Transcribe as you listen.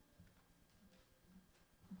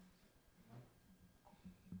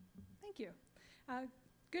Thank you.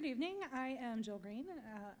 Good evening. I am Jill Green.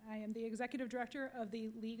 I am the Executive Director of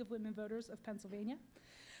the League of Women Voters of Pennsylvania.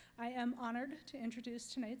 I am honored to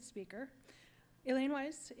introduce tonight's speaker. Elaine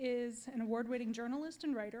Weiss is an award-winning journalist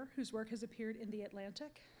and writer whose work has appeared in The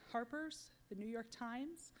Atlantic, Harper's, The New York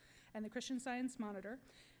Times, and the Christian Science Monitor,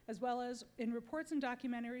 as well as in reports and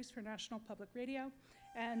documentaries for National Public Radio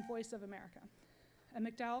and Voice of America. A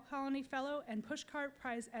MacDowell Colony Fellow and Pushcart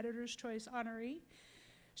Prize Editor's Choice honoree,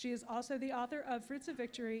 she is also the author of Fruits of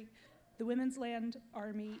Victory, The Women's Land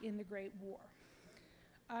Army in the Great War.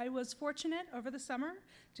 I was fortunate over the summer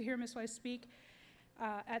to hear Ms. Weiss speak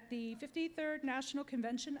at the 53rd National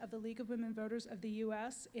Convention of the League of Women Voters of the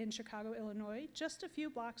U.S. in Chicago, Illinois, just a few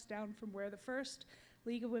blocks down from where the first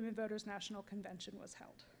League of Women Voters National Convention was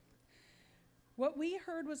held. What we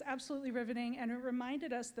heard was absolutely riveting, and it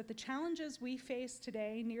reminded us that the challenges we face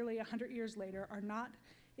today, nearly 100 years later, are not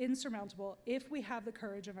insurmountable if we have the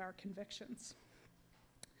courage of our convictions.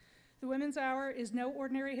 The Women's Hour is no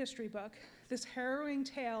ordinary history book. This harrowing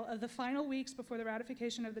tale of the final weeks before the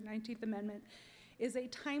ratification of the 19th Amendment is a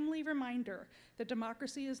timely reminder that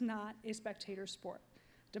democracy is not a spectator sport.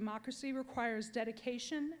 Democracy requires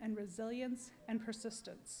dedication and resilience and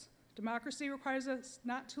persistence. Democracy requires us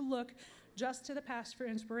not to look just to the past for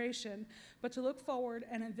inspiration, but to look forward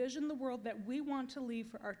and envision the world that we want to leave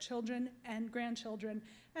for our children and grandchildren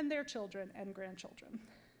and their children and grandchildren.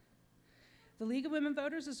 The League of Women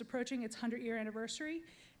Voters is approaching its 100-year anniversary,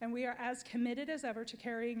 and we are as committed as ever to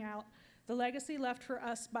carrying out the legacy left for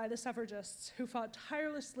us by the suffragists who fought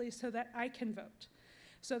tirelessly so that I can vote,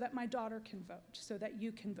 so that my daughter can vote, so that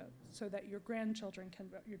you can vote, so that your grandchildren can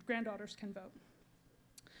vote, your granddaughters can vote.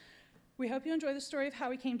 We hope you enjoy the story of how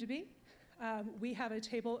we came to be. We have a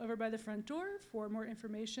table over by the front door for more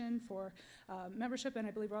information for membership, and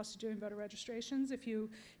I believe we're also doing voter registrations if you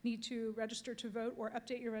need to register to vote or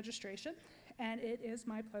update your registration. And it is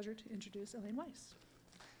my pleasure to introduce Elaine Weiss.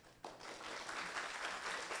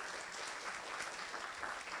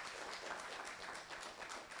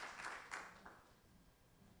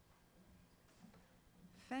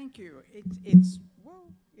 Thank you.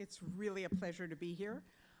 It's really a pleasure to be here.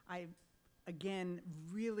 Again,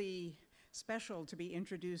 really special to be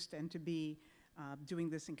introduced and to be doing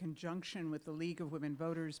this in conjunction with the League of Women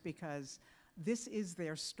Voters, because this is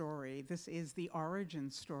their story. This is the origin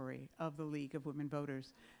story of the League of Women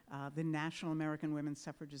Voters. The National American Women's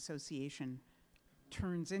Suffrage Association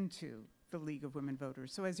turns into the League of Women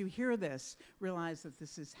Voters. So as you hear this, realize that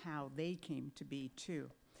this is how they came to be too.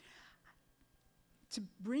 To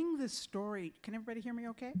bring this story, can everybody hear me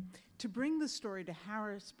okay? To bring this story to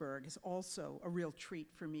Harrisburg is also a real treat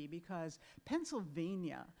for me, because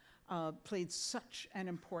Pennsylvania played such an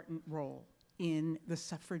important role in the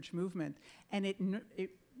suffrage movement, and it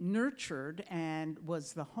nurtured and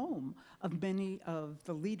was the home of many of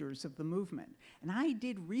the leaders of the movement. And I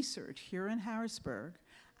did research here in Harrisburg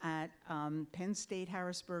at Penn State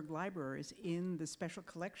Harrisburg Libraries in the Special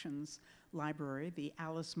Collections Library, the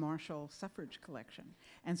Alice Marshall Suffrage Collection.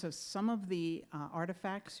 And so some of the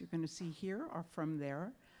artifacts you're going to see here are from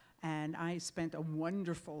there. And I spent a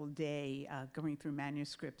wonderful day going through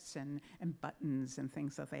manuscripts and buttons and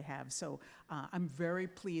things that they have. So I'm very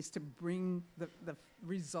pleased to bring the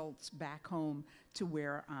results back home to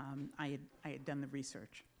where I had done the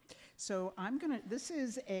research. So this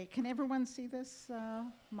is can everyone see this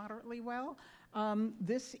moderately well?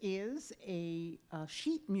 This is a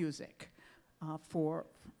sheet music for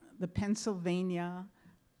the Pennsylvania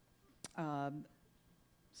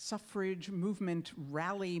suffrage movement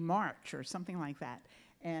rally march or something like that.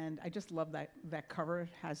 And I just love that cover. It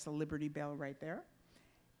has the Liberty Bell right there.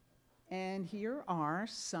 And here are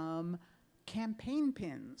some campaign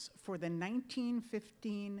pins for the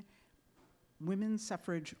 1915 women's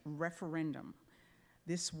suffrage referendum.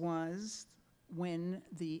 This was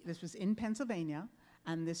this was in Pennsylvania,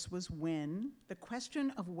 and this was when the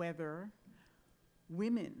question of whether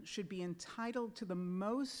women should be entitled to the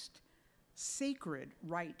most sacred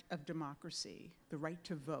right of democracy, the right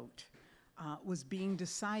to vote, was being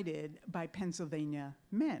decided by Pennsylvania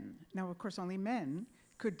men. Now, of course, only men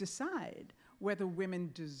could decide whether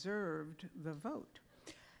women deserved the vote.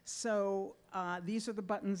 So these are the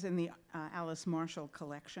buttons in the Alice Marshall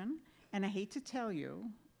collection. And I hate to tell you,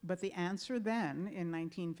 but the answer then in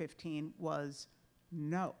 1915 was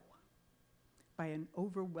no. By an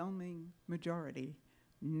overwhelming majority,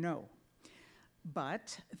 no.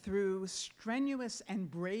 But through strenuous and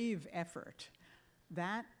brave effort,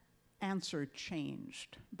 that answer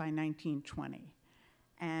changed by 1920.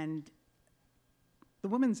 And The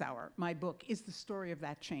Women's Hour, my book, is the story of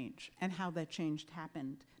that change and how that change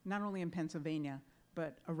happened, not only in Pennsylvania,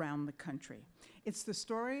 but around the country. It's the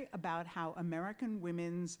story about how American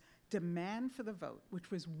women's demand for the vote,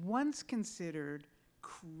 which was once considered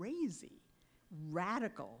crazy,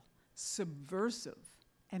 radical, subversive,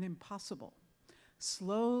 and impossible,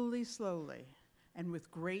 slowly, and with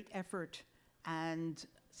great effort and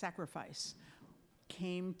sacrifice,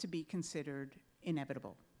 came to be considered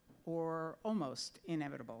inevitable, or almost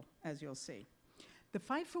inevitable, as you'll see. The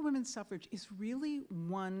fight for women's suffrage is really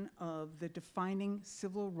one of the defining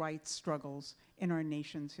civil rights struggles in our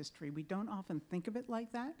nation's history. We don't often think of it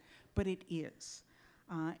like that, but it is.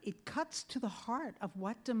 It cuts to the heart of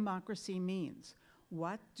what democracy means.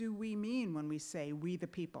 What do we mean when we say we the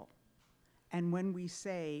people? And when we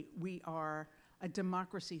say we are a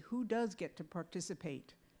democracy, who does get to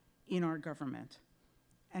participate in our government?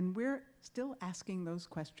 And we're still asking those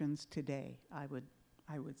questions today, I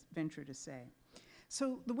would venture to say.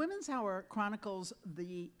 So the Women's Hour chronicles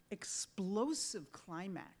the explosive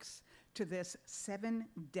climax to this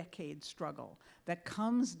 7-decade struggle that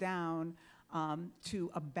comes down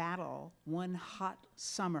to a battle one hot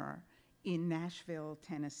summer in Nashville,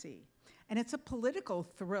 Tennessee. And it's a political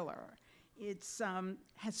thriller. It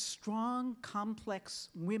has strong, complex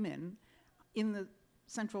women in the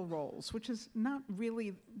central roles, which is not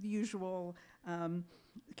really the usual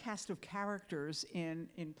cast of characters in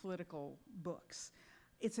political books.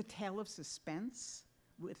 It's a tale of suspense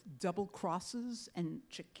with double crosses and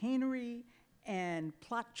chicanery and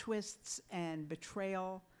plot twists and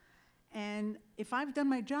betrayal. And if I've done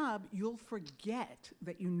my job, you'll forget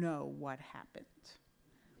that you know what happened.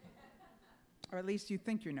 Or at least you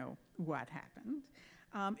think you know what happened.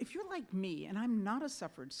 If you're like me, and I'm not a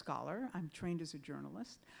suffrage scholar, I'm trained as a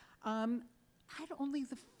journalist, I had only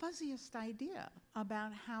the fuzziest idea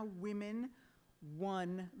about how women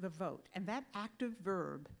won the vote. And that active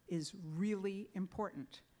verb is really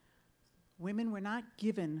important. Women were not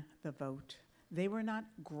given the vote. They were not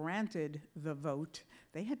granted the vote.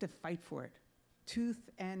 They had to fight for it, tooth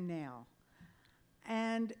and nail.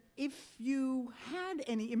 And if you had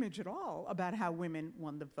any image at all about how women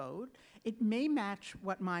won the vote, it may match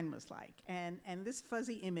what mine was like. And this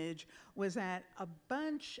fuzzy image was that a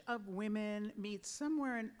bunch of women meet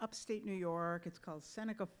somewhere in upstate New York. It's called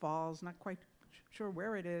Seneca Falls, not quite sure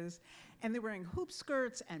where it is. And they're wearing hoop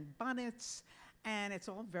skirts and bonnets, and it's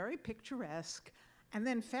all very picturesque. And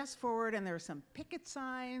then fast forward, and there are some picket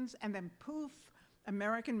signs, and then poof,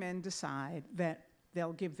 American men decide that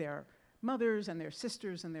they'll give their mothers and their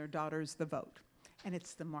sisters and their daughters the vote. And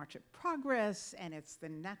it's the march of progress, and it's the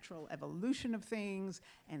natural evolution of things,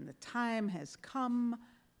 and the time has come.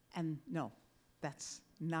 And no, that's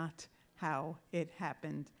not how it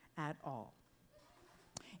happened at all.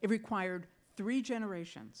 It required 3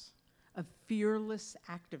 generations of fearless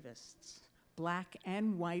activists, Black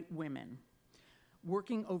and white women,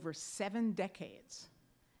 working over 7 decades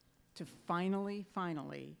to finally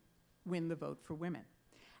win the vote for women.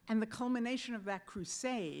 And the culmination of that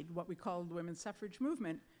crusade, what we call the women's suffrage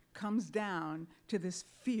movement, comes down to this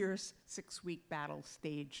fierce 6-week battle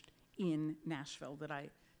staged in Nashville that I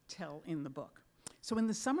tell in the book. So in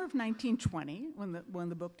the summer of 1920, when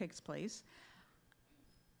the book takes place,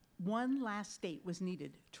 one last state was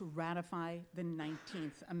needed to ratify the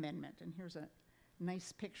 19th Amendment. And here's a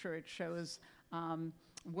nice picture. It shows a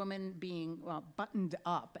woman being buttoned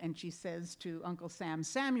up, and she says to Uncle Sam,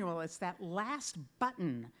 "Samuel, it's that last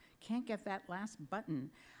button. Can't get that last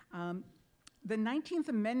button." The 19th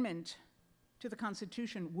Amendment to the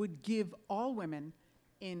Constitution would give all women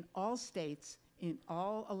in all states, in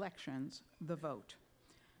all elections, the vote.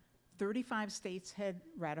 35 states had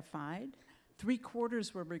ratified.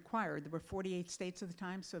 3/4 were required. There were 48 states at the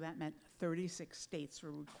time, so that meant 36 states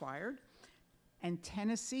were required. And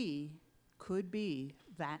Tennessee could be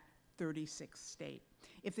that 36th state.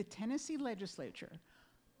 If the Tennessee legislature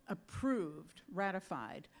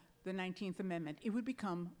ratified the 19th Amendment, it would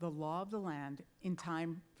become the law of the land in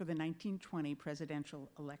time for the 1920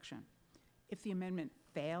 presidential election. If the amendment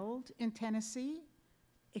failed in Tennessee,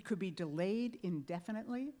 it could be delayed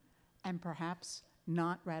indefinitely and perhaps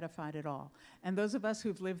not ratified at all. And those of us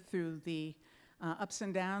who've lived through the ups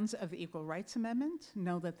and downs of the Equal Rights Amendment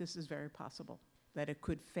know that this is very possible, that it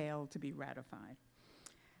could fail to be ratified.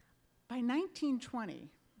 By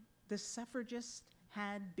 1920, the suffragists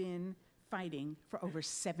had been fighting for over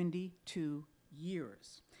 72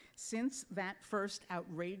 years. Since that first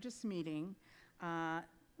outrageous meeting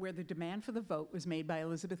where the demand for the vote was made by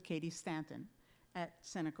Elizabeth Cady Stanton at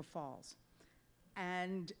Seneca Falls.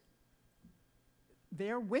 And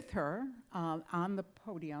there with her on the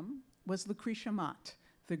podium was Lucretia Mott,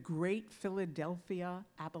 the great Philadelphia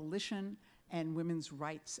abolition and women's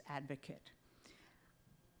rights advocate.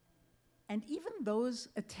 And even those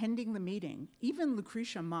attending the meeting, even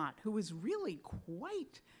Lucretia Mott, who was really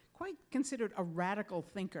quite considered a radical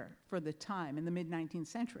thinker for the time in the mid-19th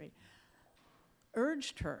century,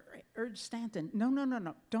 urged Stanton,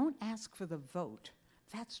 no, don't ask for the vote.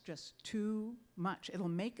 That's just too much. It'll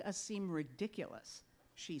make us seem ridiculous,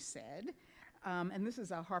 she said. And this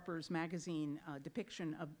is a Harper's Magazine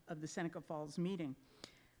depiction of the Seneca Falls meeting.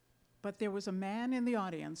 But there was a man in the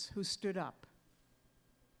audience who stood up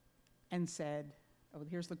and said, oh,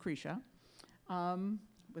 here's Lucretia,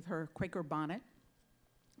 with her Quaker bonnet,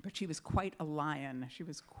 but she was quite a lion. She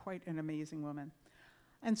was quite an amazing woman.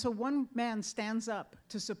 And so one man stands up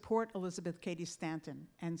to support Elizabeth Cady Stanton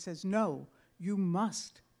and says, no, you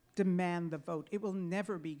must demand the vote. It will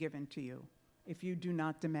never be given to you if you do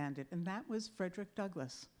not demand it. And that was Frederick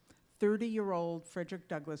Douglass, 30-year-old Frederick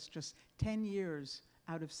Douglass, just 10 years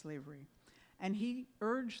out of slavery. And he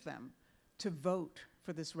urged them to vote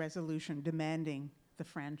for this resolution demanding the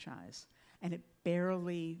franchise. And it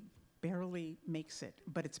barely makes it,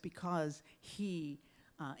 but it's because he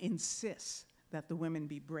insists that the women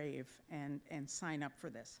be brave and sign up for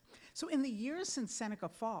this. So in the years since Seneca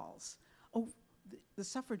Falls, the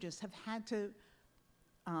suffragists have had to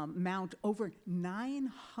mount over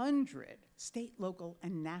 900 state, local,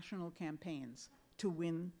 and national campaigns to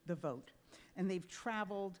win the vote. And they've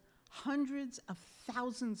traveled hundreds of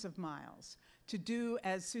thousands of miles to do,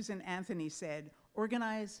 as Susan Anthony said,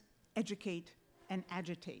 organize, educate, and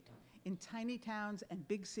agitate in tiny towns and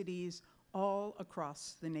big cities all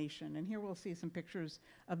across the nation. And here we'll see some pictures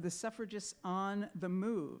of the suffragists on the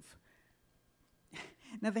move.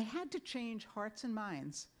 Now, they had to change hearts and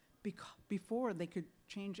minds before they could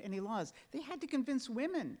change any laws. They had to convince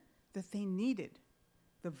women that they needed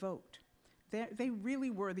the vote. They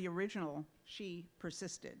really were the original She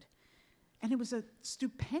Persisted. And it was a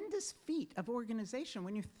stupendous feat of organization.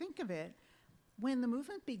 When you think of it, when the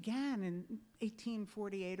movement began in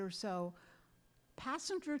 1848 or so,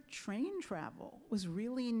 passenger train travel was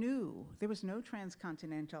really new. There was no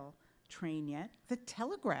transcontinental train yet. The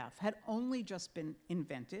telegraph had only just been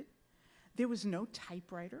invented. There was no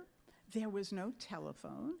typewriter. There was no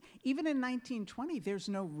telephone. Even in 1920, there's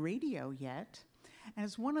no radio yet. And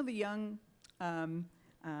as one of the young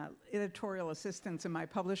editorial assistants in my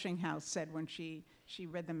publishing house said when she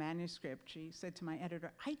read the manuscript, she said to my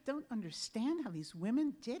editor, I don't understand how these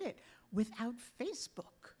women did it without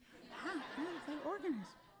Facebook. How did they organize?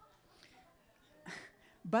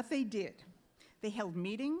 But they did. They held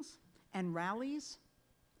meetings and rallies,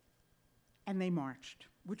 and they marched,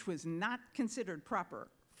 which was not considered proper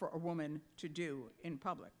for a woman to do in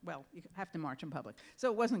public. Well, you have to march in public,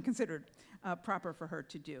 so it wasn't considered proper for her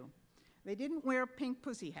to do. They didn't wear pink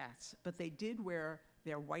pussy hats, but they did wear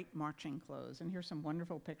their white marching clothes. And here's some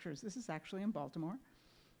wonderful pictures. This is actually in Baltimore.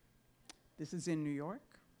 This is in New York.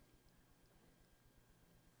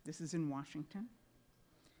 This is in Washington.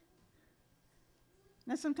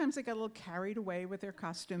 Now, sometimes they got a little carried away with their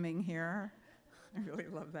costuming here. I really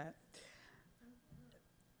love that.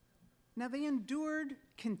 Now, they endured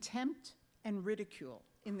contempt and ridicule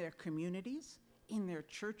in their communities, in their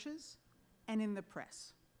churches, and in the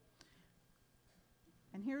press.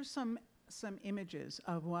 And here's some images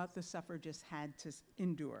of what the suffragists had to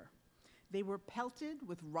endure. They were pelted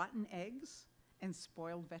with rotten eggs and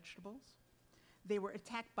spoiled vegetables. They were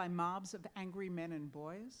attacked by mobs of angry men and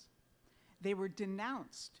boys. They were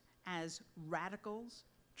denounced as radicals,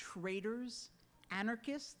 traitors,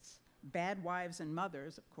 anarchists, bad wives and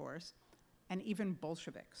mothers, of course, and even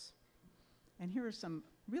Bolsheviks. And here are some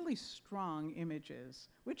really strong images.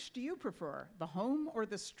 Which do you prefer, the home or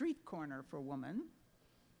the street corner for woman?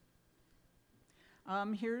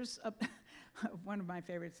 Here's one of my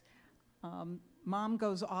favorites. Mom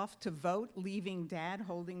goes off to vote, leaving dad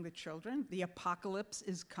holding the children. The apocalypse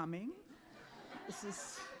is coming.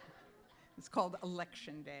 It's called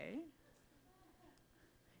Election Day.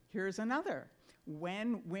 Here's another.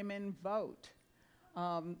 When women vote,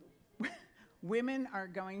 women are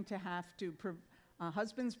going to have to,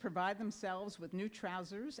 husbands provide themselves with new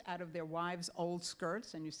trousers out of their wives' old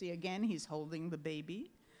skirts. And you see, again, he's holding the baby.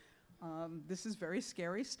 This is very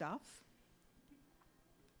scary stuff.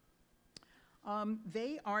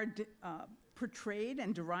 They are portrayed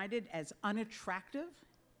and derided as unattractive,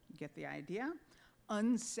 you get the idea,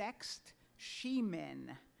 unsexed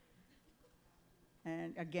she-men.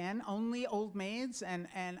 And again, only old maids and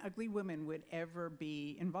ugly women would ever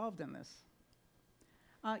be involved in this.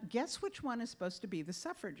 Guess which one is supposed to be the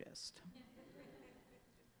suffragist?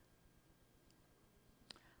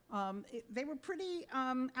 They were pretty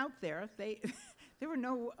out there. There were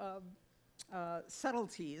no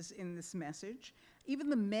subtleties in this message. Even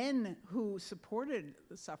the men who supported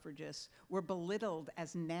the suffragists were belittled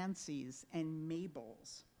as Nancys and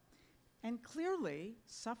Mabels. And clearly,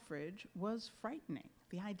 suffrage was frightening.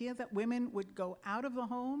 The idea that women would go out of the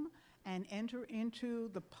home and enter into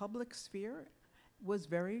the public sphere was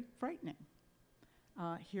very frightening.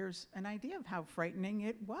 Here's an idea of how frightening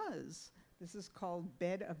it was. This is called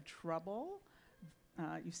Bed of Trouble.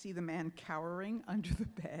 You see the man cowering under the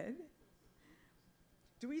bed.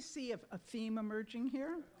 Do we see a theme emerging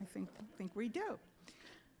here? I think we do.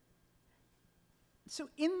 So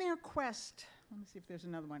in their quest, let me see if there's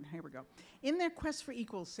another one. Here we go. In their quest for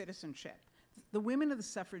equal citizenship, the women of the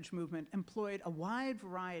suffrage movement employed a wide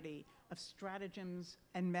variety of stratagems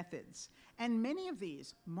and methods. And many of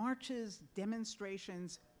these, marches,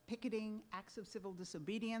 demonstrations, picketing, acts of civil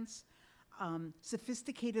disobedience,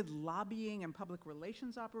 sophisticated lobbying and public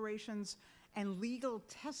relations operations, and legal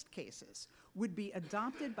test cases would be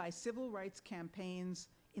adopted by civil rights campaigns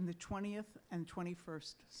in the 20th and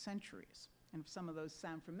 21st centuries. And if some of those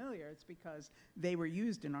sound familiar, it's because they were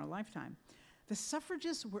used in our lifetime. The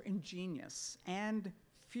suffragists were ingenious and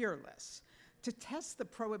fearless. To test the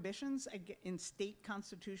prohibitions in state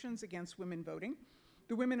constitutions against women voting,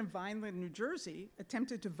 the women of Vineland, New Jersey,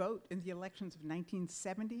 attempted to vote in the elections of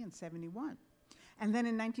 1970 and 71. And then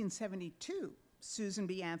in 1972, Susan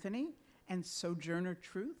B. Anthony and Sojourner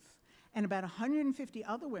Truth and about 150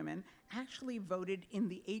 other women actually voted in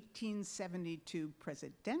the 1872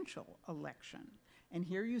 presidential election. And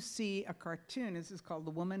here you see a cartoon. This is called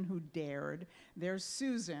The Woman Who Dared. There's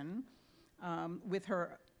Susan with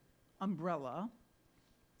her umbrella,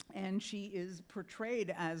 and she is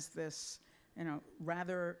portrayed as this,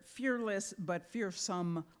 rather fearless but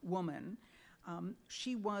fearsome woman.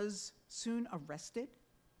 She was soon arrested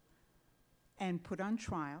and put on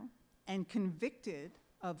trial and convicted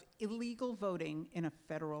of illegal voting in a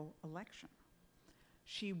federal election.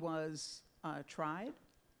 She was tried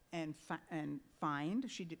and fined.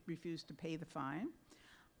 She refused to pay the fine.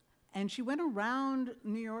 And she went around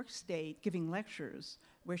New York State giving lectures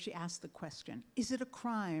where she asked the question, is it a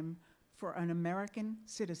crime for an American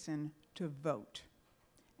citizen to vote?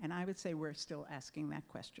 And I would say we're still asking that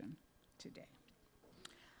question today.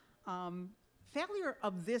 Failure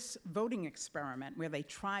of this voting experiment, where they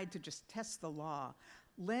tried to just test the law,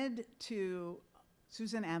 led to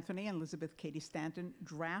Susan Anthony and Elizabeth Cady Stanton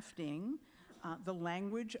drafting the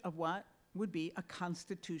language of what would be a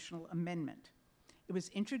constitutional amendment. It was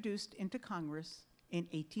introduced into Congress in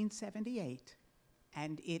 1878,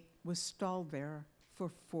 and it was stalled there for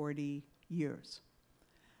 40 years.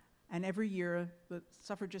 And every year, the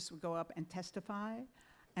suffragists would go up and testify,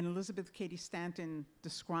 and Elizabeth Cady Stanton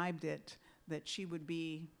described it that she would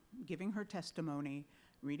be giving her testimony,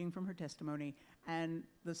 reading from her testimony, and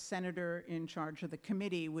the senator in charge of the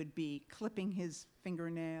committee would be clipping his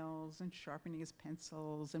fingernails and sharpening his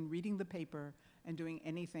pencils and reading the paper and doing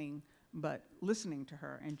anything but listening to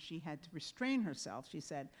her. And she had to restrain herself, she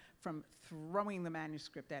said, from throwing the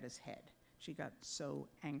manuscript at his head. She got so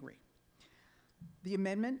angry. The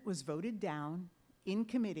amendment was voted down in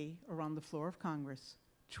committee or on the floor of Congress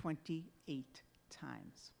 28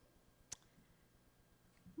 times.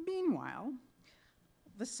 Meanwhile,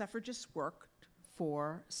 the suffragists worked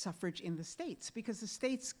for suffrage in the states because the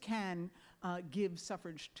states can give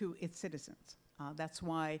suffrage to its citizens. That's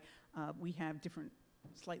why we have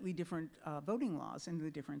slightly different voting laws in the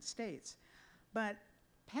different states. But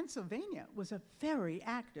Pennsylvania was a very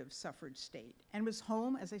active suffrage state and was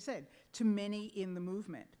home, as I said, to many in the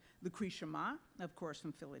movement. Lucretia Mott, of course,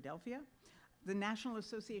 from Philadelphia. The National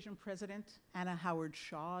Association president, Anna Howard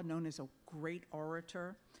Shaw, known as a great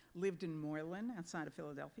orator, lived in Moylan, outside of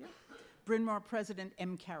Philadelphia. Bryn Mawr President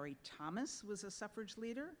M. Carey Thomas was a suffrage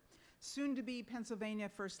leader. Soon-to-be Pennsylvania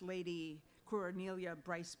First Lady Cornelia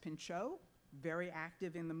Bryce Pinchot, very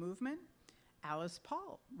active in the movement. Alice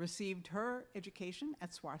Paul received her education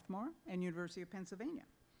at Swarthmore and University of Pennsylvania.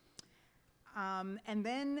 And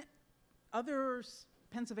then other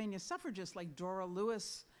Pennsylvania suffragists like Dora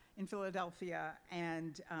Lewis in Philadelphia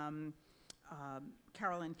and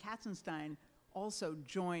Carolyn Katzenstein also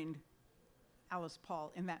joined Alice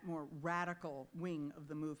Paul in that more radical wing of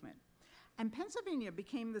the movement. And Pennsylvania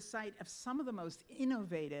became the site of some of the most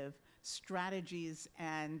innovative strategies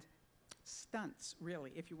and stunts,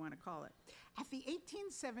 really, if you want to call it. At the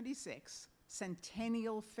 1876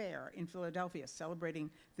 Centennial Fair in Philadelphia, celebrating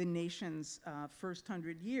the nation's first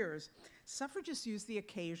 100 years, suffragists used the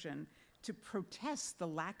occasion to protest the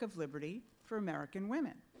lack of liberty for American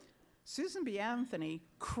women. Susan B. Anthony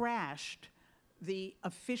crashed the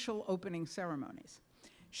official opening ceremonies.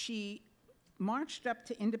 She marched up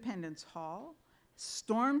to Independence Hall,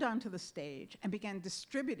 stormed onto the stage, and began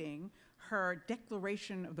distributing her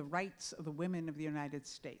Declaration of the Rights of the Women of the United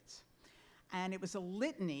States. And it was a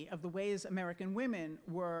litany of the ways American women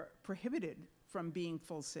were prohibited from being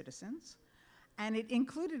full citizens. And it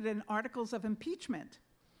included an articles of impeachment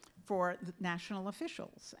for the national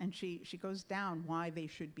officials. And she goes down why they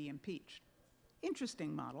should be impeached.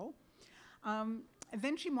 Interesting model.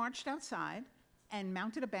 Then she marched outside and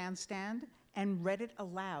mounted a bandstand and read it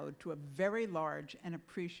aloud to a very large and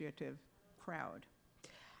appreciative crowd.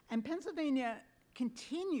 And Pennsylvania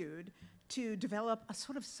continued to develop a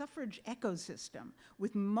sort of suffrage ecosystem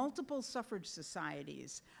with multiple suffrage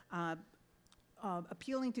societies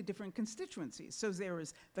appealing to different constituencies. So there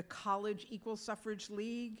was the College Equal Suffrage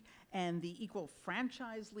League and the Equal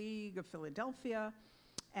Franchise League of Philadelphia,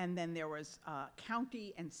 and then there was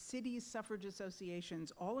county and city suffrage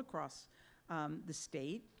associations all across the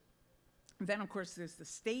state. Then, of course, there's the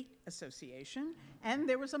State Association, and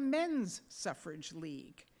there was a men's suffrage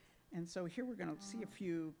league. And so here we're going to see a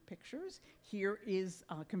few pictures. Here is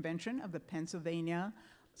a convention of the Pennsylvania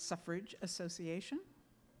Suffrage Association.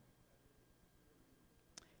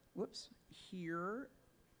 Whoops. Here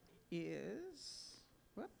is,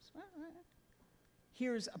 whoops.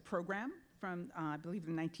 Here's a program from, I believe,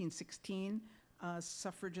 the 1916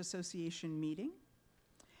 Suffrage Association meeting.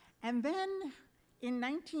 And then in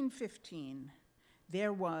 1915,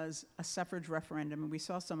 there was a suffrage referendum, and we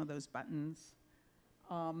saw some of those buttons.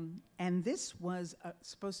 And this was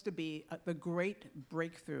supposed to be the great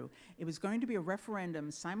breakthrough. It was going to be a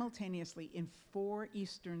referendum simultaneously in 4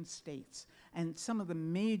 eastern states and some of the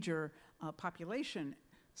major population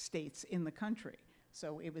states in the country.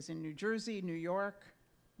 So it was in New Jersey, New York,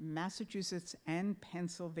 Massachusetts, and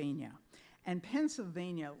Pennsylvania. And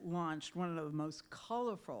Pennsylvania launched one of the most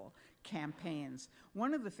colorful campaigns.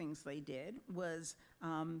 One of the things they did was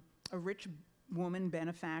a rich woman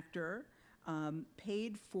benefactor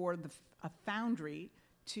paid for a foundry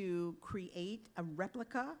to create a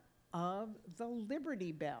replica of the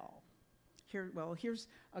Liberty Bell. Here's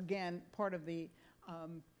again part of the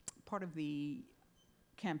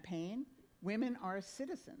campaign. Women are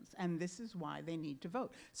citizens, and this is why they need to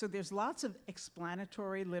vote. So there's lots of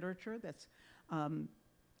explanatory literature that's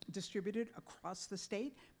distributed across the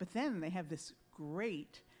state, but then they have this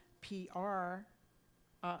great PR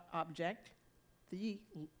object, the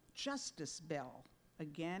Justice Bell.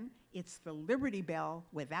 Again, it's the Liberty Bell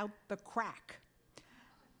without the crack.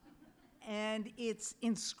 And it's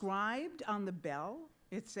inscribed on the bell.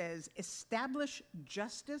 It says, "Establish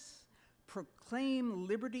justice, proclaim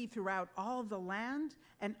liberty throughout all the land,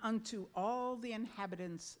 and unto all the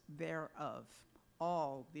inhabitants thereof."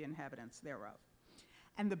 All the inhabitants thereof.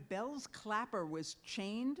 And the bell's clapper was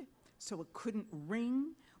chained so it couldn't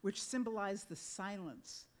ring, which symbolized the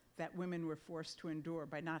silence that women were forced to endure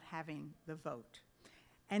by not having the vote.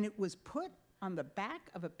 And it was put on the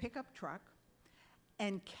back of a pickup truck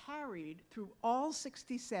and carried through all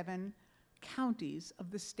 67 counties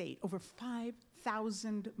of the state, over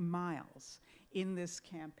 5,000 miles in this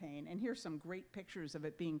campaign. And here's some great pictures of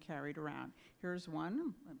it being carried around. Here's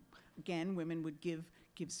one. Again, women would give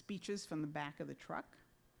speeches from the back of the truck.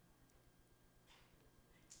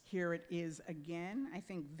 Here it is again. I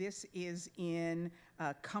think this is in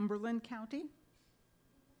Cumberland County.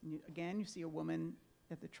 Again, you see a woman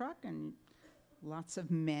at the truck and lots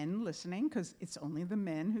of men listening, because it's only the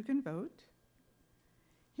men who can vote.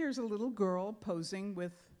 Here's a little girl posing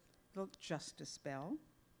with the Justice Bell.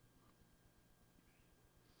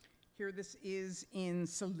 Here this is in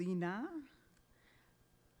Salina.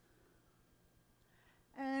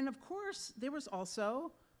 And of course, there was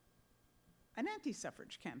also an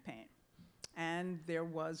anti-suffrage campaign. And there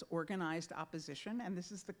was organized opposition, and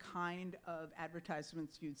this is the kind of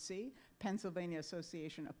advertisements you'd see. Pennsylvania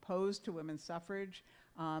Association opposed to women's suffrage.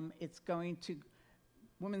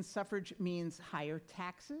 Women's suffrage means higher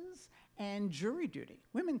taxes and jury duty.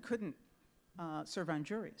 Women couldn't serve on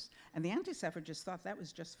juries. And the anti-suffragists thought that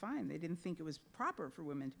was just fine. They didn't think it was proper for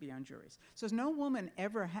women to be on juries. So no woman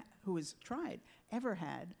who was tried ever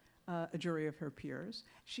had a jury of her peers.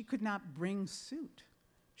 She could not bring suit.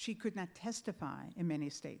 She could not testify in many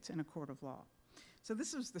states in a court of law. So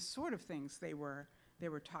this was the sort of things they were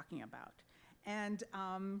talking about. And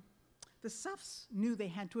the Suffs knew they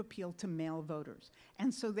had to appeal to male voters.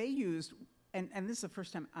 And so they used, and this is the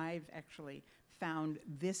first time I've actually found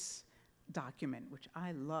this document, which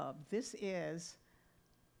I love. This is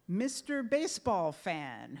Mr. Baseball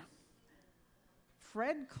Fan.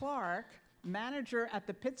 Fred Clark, manager at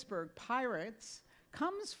the Pittsburgh Pirates,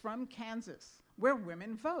 comes from Kansas, where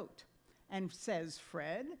women vote. And says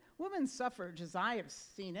Fred, women's suffrage, as I have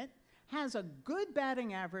seen it, has a good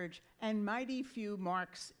batting average and mighty few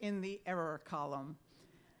marks in the error column.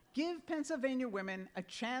 Give Pennsylvania women a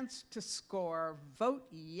chance to score. Vote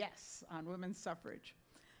yes on women's suffrage.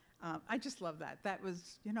 I just love that. That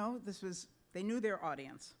was, they knew their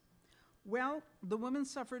audience. Well, the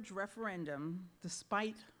women's suffrage referendum,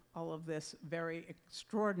 despite all of this very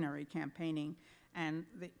extraordinary campaigning, and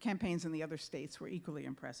the campaigns in the other states were equally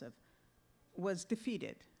impressive, was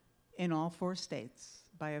defeated in all 4 states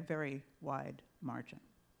by a very wide margin.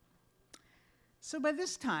 So by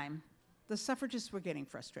this time, the suffragists were getting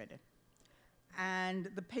frustrated, and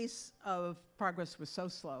the pace of progress was so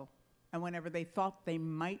slow, and whenever they thought they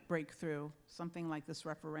might break through, something like this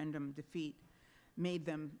referendum defeat made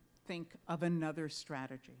them think of another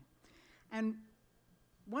strategy. And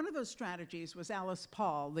one of those strategies was Alice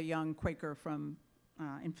Paul, the young Quaker from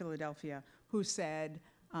in Philadelphia, who said,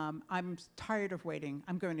 I'm tired of waiting.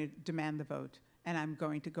 I'm going to demand the vote, and I'm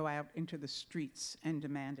going to go out into the streets and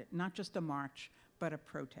demand it. Not just a march, but a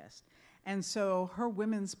protest. And so her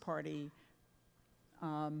Women's Party,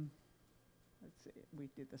 let's see, we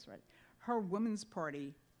did this right. Her Women's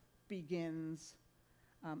Party begins,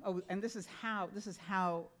 and this is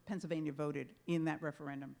how Pennsylvania voted in that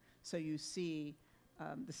referendum. So you see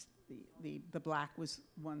the black was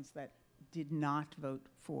ones that did not vote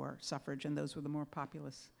for suffrage, and those were the more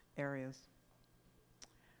populous areas.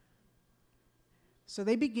 So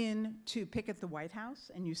they begin to picket the White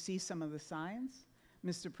House, and you see some of the signs.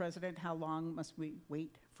 Mr. President, how long must we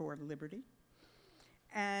wait for liberty?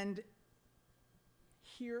 And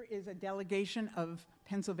here is a delegation of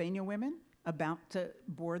Pennsylvania women about to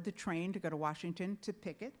board the train to go to Washington to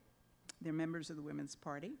picket. They're members of the Women's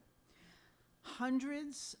Party.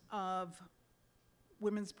 Hundreds of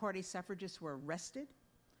Women's Party suffragists were arrested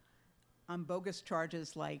on bogus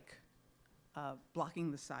charges like blocking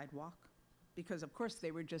the sidewalk, because of course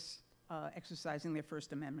they were just exercising their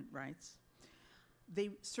First Amendment rights. They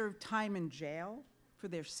served time in jail for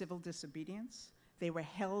their civil disobedience. They were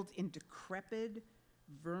held in decrepit,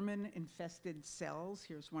 vermin-infested cells.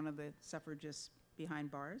 Here's one of the suffragists behind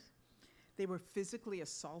bars. They were physically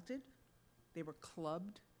assaulted. They were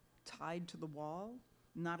clubbed, tied to the wall,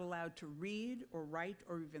 not allowed to read or write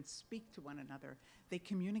or even speak to one another. They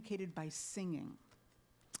communicated by singing.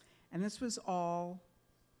 And this was all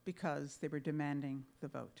because they were demanding the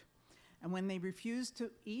vote. And when they refused to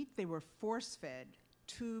eat, they were force-fed,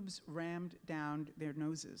 tubes rammed down their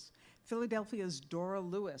noses. Philadelphia's Dora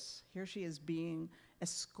Lewis, here she is being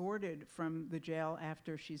escorted from the jail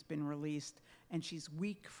after she's been released, and she's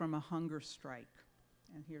weak from a hunger strike.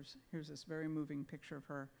 And here's this very moving picture of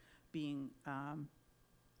her being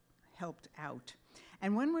helped out.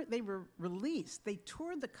 And when they were released, they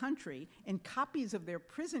toured the country in copies of their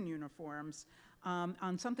prison uniforms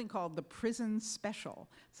on something called the Prison Special.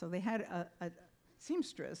 So they had a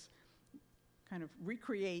seamstress kind of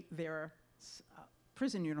recreate their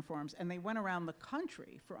prison uniforms, and they went around the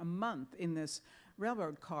country for a month in this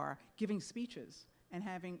railroad car giving speeches and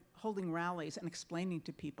holding rallies and explaining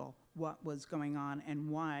to people what was going on and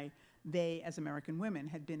why they, as American women,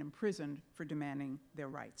 had been imprisoned for demanding their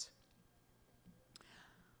rights.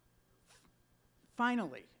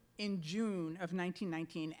 Finally, in June of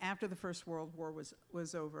 1919, after the First World War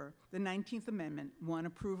was over, the 19th Amendment won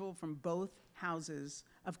approval from both houses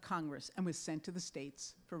of Congress and was sent to the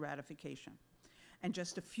states for ratification. And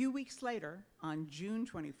just a few weeks later, on June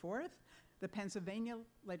 24th, the Pennsylvania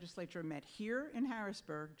legislature met here in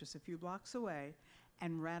Harrisburg, just a few blocks away,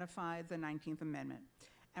 and ratified the 19th Amendment.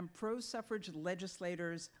 And pro-suffrage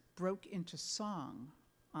legislators broke into song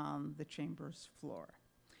on the chamber's floor.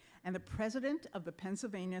 And the president of the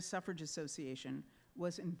Pennsylvania Suffrage Association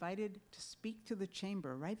was invited to speak to the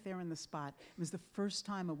chamber right there in the spot. It was the first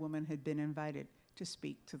time a woman had been invited to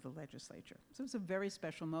speak to the legislature. So it was a very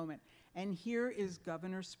special moment. And here is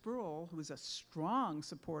Governor Sproul, who was a strong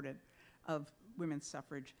supporter of women's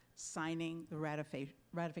suffrage, signing the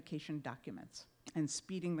ratification documents and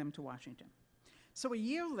speeding them to Washington. So a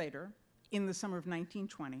year later, in the summer of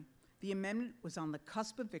 1920, the amendment was on the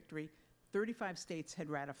cusp of victory. 35 states had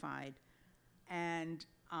ratified, and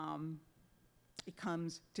it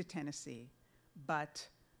comes to Tennessee. But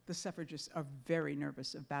the suffragists are very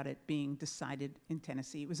nervous about it being decided in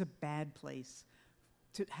Tennessee. It was a bad place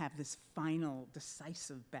to have this final,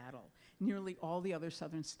 decisive battle. Nearly all the other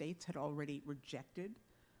southern states had already rejected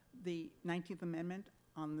the 19th Amendment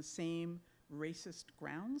on the same racist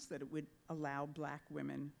grounds that it would allow black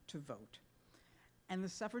women to vote. And the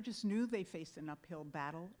suffragists knew they faced an uphill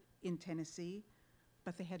battle in Tennessee,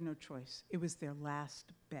 but they had no choice. It was their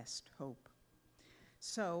last best hope.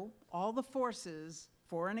 So all the forces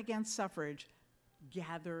for and against suffrage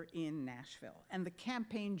gather in Nashville, and the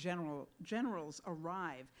campaign generals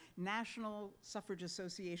arrive. National Suffrage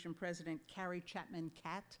Association President Carrie Chapman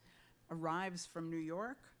Catt arrives from New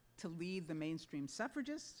York to lead the mainstream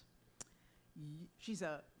suffragists. She's,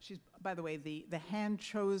 by the way,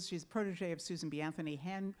 she's a protege of Susan B. Anthony,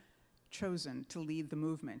 hand-chosen to lead the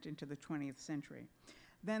movement into the 20th century.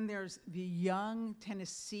 Then there's the young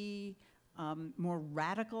Tennessee, more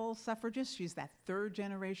radical suffragist. She's that third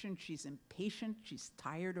generation. She's impatient. She's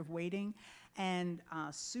tired of waiting. And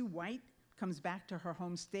Sue White comes back to her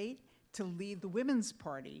home state to lead the Women's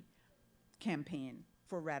Party campaign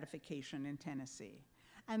for ratification in Tennessee.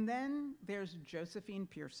 And then there's Josephine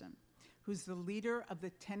Pearson, who's the leader of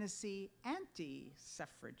the Tennessee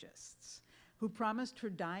anti-suffragists, who promised her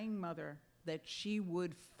dying mother that she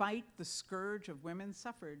would fight the scourge of women's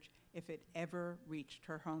suffrage if it ever reached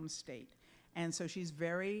her home state. And so she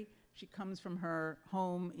comes from her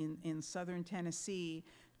home in southern Tennessee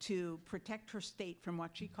to protect her state from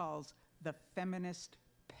what she calls the feminist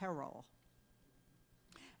peril.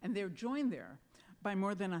 And they're joined there by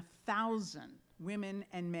more than 1,000 women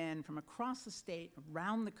and men from across the state,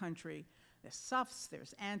 around the country. There's suffs,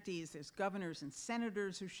 there's antis, there's governors and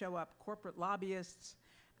senators who show up, corporate lobbyists.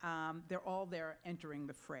 They're all there entering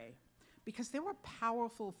the fray, because there were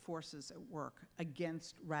powerful forces at work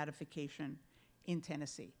against ratification in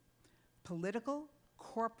Tennessee. Political,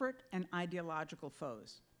 corporate, and ideological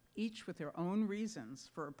foes, each with their own reasons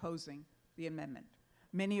for opposing the amendment,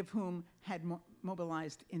 many of whom had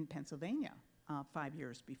mobilized in Pennsylvania 5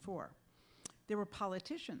 years before. There were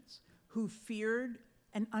politicians who feared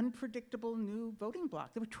an unpredictable new voting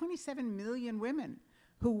bloc. There were 27 million women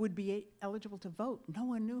who would be eligible to vote. No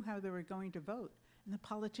one knew how they were going to vote, and the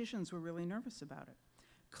politicians were really nervous about it.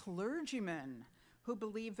 Clergymen who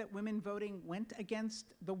believed that women voting went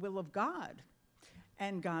against the will of God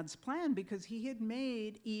and God's plan, because he had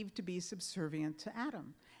made Eve to be subservient to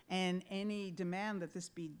Adam. And any demand that this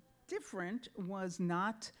be different was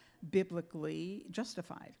not biblically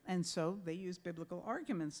justified. And so they used biblical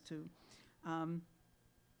arguments to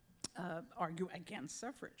argue against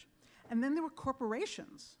suffrage. And then there were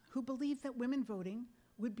corporations who believed that women voting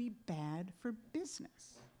would be bad for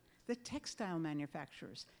business. The textile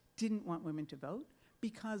manufacturers didn't want women to vote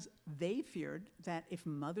because they feared that if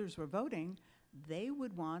mothers were voting, they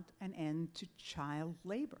would want an end to child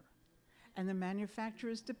labor. And the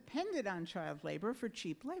manufacturers depended on child labor for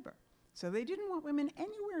cheap labor. So they didn't want women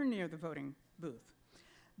anywhere near the voting booth.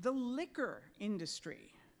 The liquor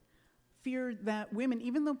industry feared that women,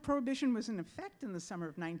 even though prohibition was in effect in the summer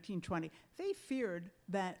of 1920, they feared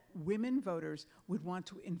that women voters would want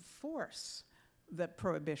to enforce the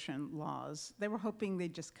prohibition laws. They were hoping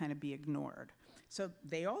they'd just kind of be ignored. So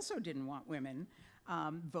they also didn't want women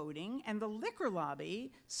voting, and the liquor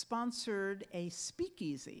lobby sponsored a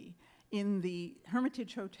speakeasy in the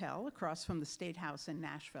Hermitage Hotel across from the State House in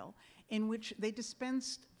Nashville, in which they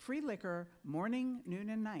dispensed free liquor morning, noon,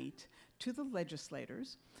 and night to the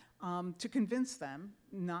legislators to convince them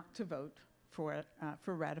not to vote for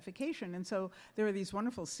ratification. And so there are these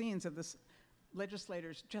wonderful scenes of this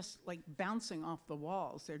legislators just like bouncing off the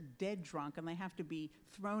walls. They're dead drunk, and they have to be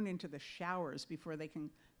thrown into the showers before they can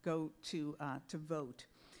go to vote.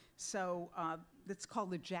 So it's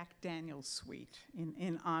called the Jack Daniel's Suite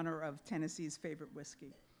in honor of Tennessee's favorite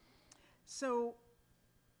whiskey. So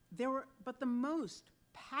but the most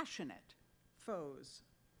passionate foes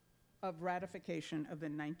of ratification of the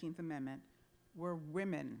 19th Amendment were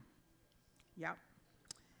women. Yep.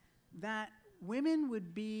 That women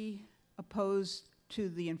would be opposed to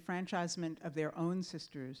the enfranchisement of their own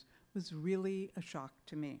sisters was really a shock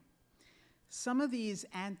to me. Some of these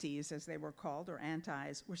antis, as they were called, or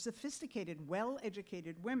antis, were sophisticated,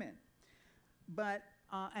 well-educated women. But,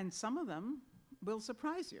 and some of them will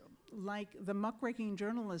surprise you, like the muckraking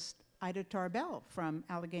journalist Ida Tarbell from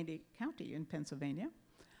Allegheny County in Pennsylvania.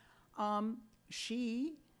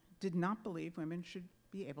 She did not believe women should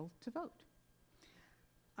be able to vote.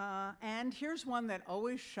 And here's one that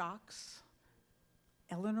always shocks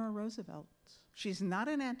Eleanor Roosevelt. She's not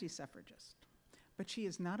an anti-suffragist, but she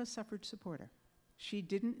is not a suffrage supporter. She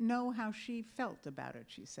didn't know how she felt about it,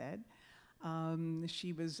 she said.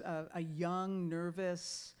 She was a young,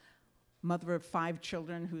 nervous mother of 5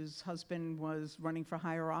 children whose husband was running for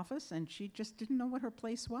higher office, and she just didn't know what her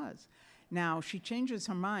place was. Now, she changes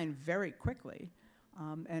her mind very quickly,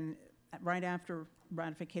 and right after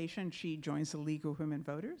ratification, she joins the League of Women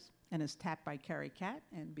Voters and is tapped by Carrie Catt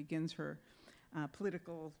and begins her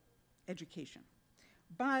political education.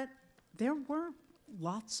 But there were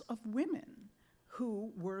lots of women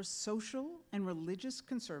who were social and religious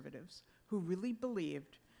conservatives who really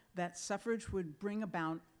believed that suffrage would bring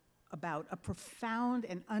about a profound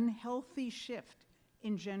and unhealthy shift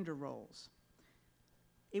in gender roles.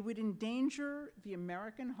 It would endanger the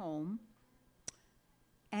American home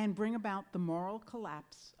and bring about the moral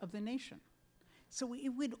collapse of the nation. So it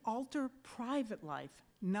would alter private life,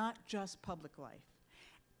 not just public life.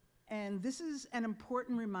 And this is an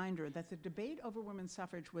important reminder that the debate over women's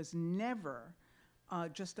suffrage was never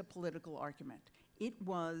just a political argument. It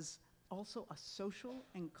was also a social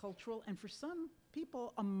and cultural, and for some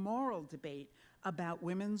people, a moral debate about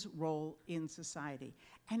women's role in society.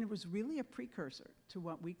 And it was really a precursor to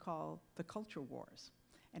what we call the culture wars.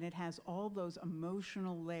 And it has all those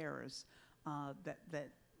emotional layers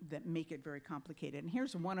that make it very complicated. And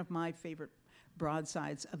here's one of my favorite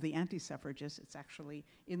broadsides of the anti-suffragists. It's actually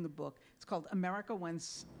in the book. It's called America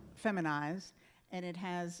Once Feminized, and it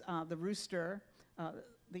has the rooster.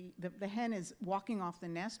 The hen is walking off the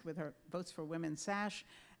nest with her Votes for Women sash,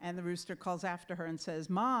 and the rooster calls after her and says,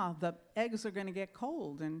 "Ma, the eggs are going to get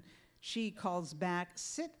cold." And she calls back,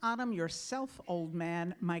 "Sit on 'em yourself, old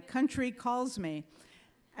man. My country calls me."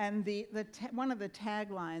 And one of the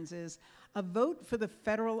taglines is, "A vote for the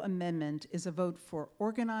federal amendment is a vote for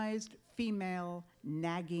organized female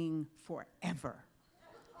nagging forever."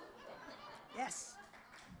 Yes.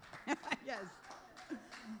 Yes.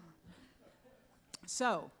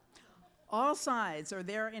 So, all sides are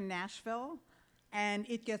there in Nashville, and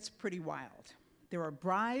it gets pretty wild. There are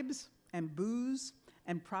bribes and booze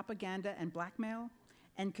and propaganda and blackmail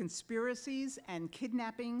and conspiracies and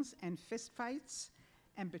kidnappings and fistfights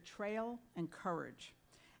and betrayal and courage.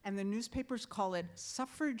 And the newspapers call it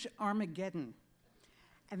suffrage Armageddon.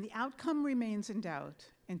 And the outcome remains in doubt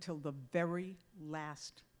until the very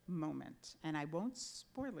last moment. And I won't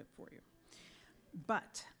spoil it for you.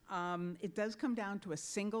 But it does come down to a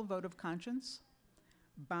single vote of conscience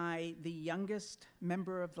by the youngest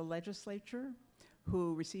member of the legislature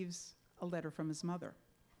who receives a letter from his mother.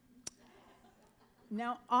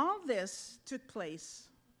 Now, all this took place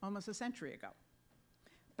almost a century ago.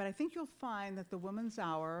 But I think you'll find that The Woman's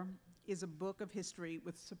Hour is a book of history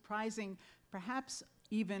with surprising, perhaps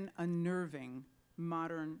even unnerving,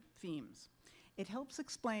 modern themes. It helps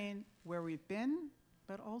explain where we've been,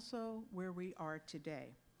 but also where we are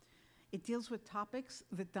today. It deals with topics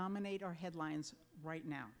that dominate our headlines right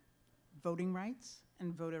now: voting rights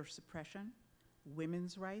and voter suppression,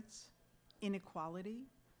 women's rights, inequality,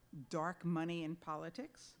 dark money in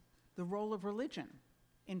politics, the role of religion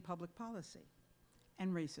in public policy,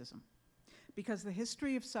 and racism. Because the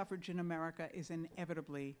history of suffrage in America is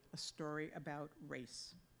inevitably a story about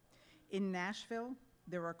race. In Nashville,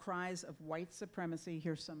 there are cries of white supremacy.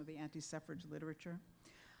 Here's some of the anti-suffrage literature.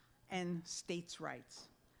 And states' rights.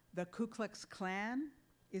 The Ku Klux Klan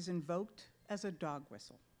is invoked as a dog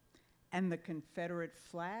whistle, and the Confederate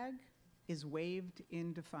flag is waved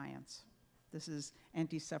in defiance. This is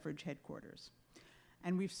anti-suffrage headquarters.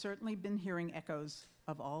 And we've certainly been hearing echoes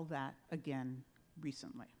of all that again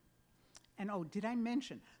recently. And oh, did I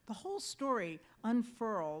mention, the whole story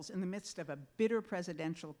unfurls in the midst of a bitter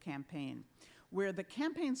presidential campaign, where the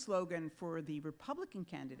campaign slogan for the Republican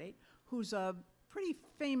candidate, who's a pretty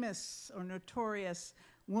famous or notorious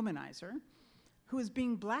womanizer, who is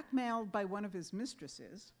being blackmailed by one of his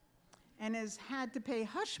mistresses and has had to pay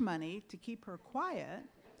hush money to keep her quiet.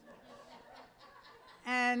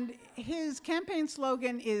 And his campaign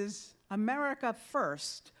slogan is "America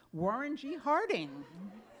First, Warren G. Harding."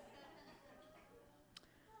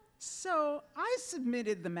 So I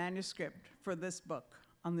submitted the manuscript for this book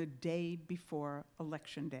on the day before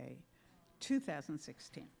Election Day,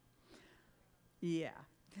 2016. Yeah.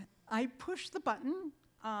 I pushed the button,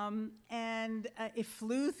 and it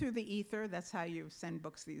flew through the ether. That's how you send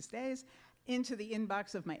books these days, into the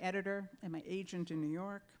inbox of my editor and my agent in New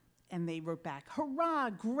York. And they wrote back,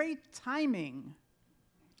 "Hurrah, great timing."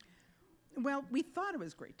 Well, we thought it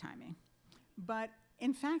was great timing, but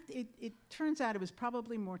in fact, it turns out it was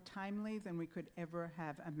probably more timely than we could ever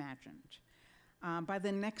have imagined. By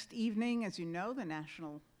the next evening, as you know, the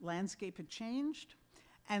national landscape had changed,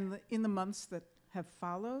 and in the months that have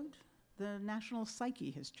followed, the national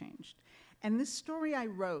psyche has changed. And this story I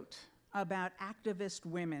wrote about activist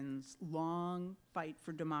women's long fight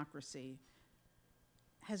for democracy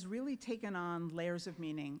has really taken on layers of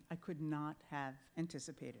meaning I could not have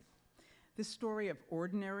anticipated. This story of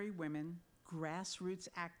ordinary women, grassroots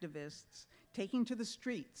activists, taking to the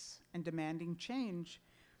streets and demanding change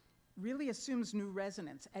really assumes new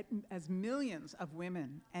resonance as millions of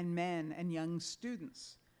women and men and young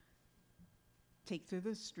students take to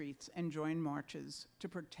the streets and join marches to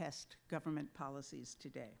protest government policies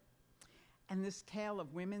today. And this tale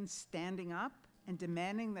of women standing up and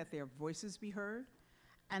demanding that their voices be heard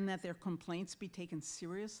and that their complaints be taken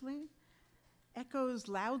seriously echoes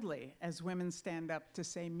loudly as women stand up to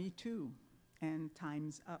say, "Me too," and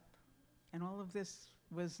 "Time's up." And all of this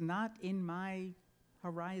was not in my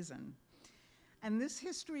horizon. And this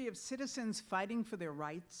history of citizens fighting for their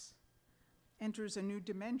rights enters a new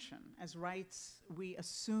dimension as rights we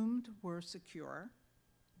assumed were secure: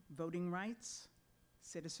 voting rights,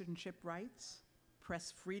 citizenship rights, press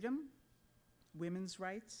freedom, women's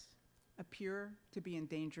rights, appear to be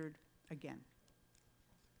endangered again.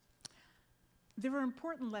 There are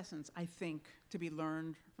important lessons, I think, to be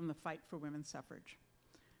learned from the fight for women's suffrage.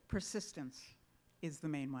 Persistence is the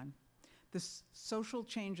main one. The social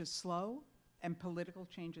change is slow and political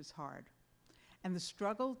change is hard. And the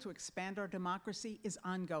struggle to expand our democracy is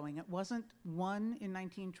ongoing. It wasn't won in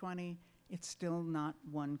 1920, it's still not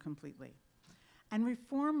won completely. And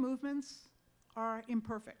reform movements are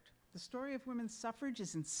imperfect. The story of women's suffrage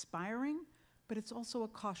is inspiring, but it's also a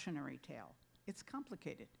cautionary tale. It's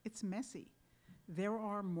complicated, it's messy. There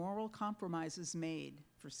are moral compromises made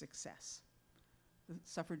for success. The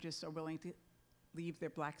suffragists are willing to leave their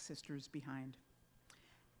black sisters behind.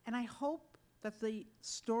 And I hope that the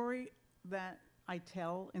story that I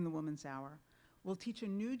tell in the Woman's Hour will teach a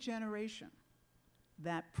new generation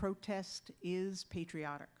that protest is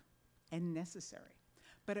patriotic and necessary,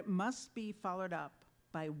 but it must be followed up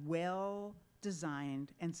by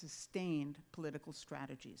well-designed and sustained political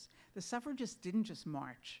strategies. The suffragists didn't just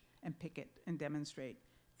march and picket and demonstrate.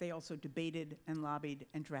 They also debated and lobbied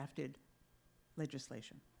and drafted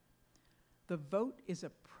legislation. The vote is a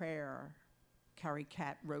prayer, Carrie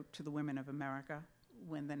Catt wrote to the women of America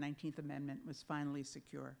when the 19th Amendment was finally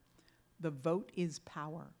secure. The vote is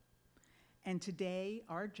power. And today,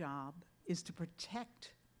 our job is to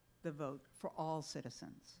protect the vote for all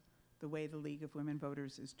citizens, the way the League of Women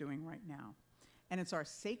Voters is doing right now. And it's our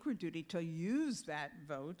sacred duty to use that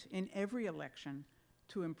vote in every election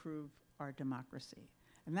to improve our democracy.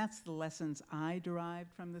 And that's the lessons I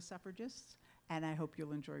derived from the suffragists, and I hope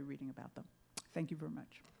you'll enjoy reading about them. Thank you very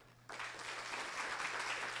much.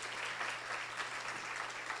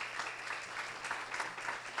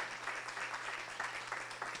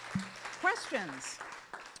 Questions?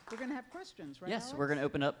 We're going to have questions, right? Yes, Alex? we're going to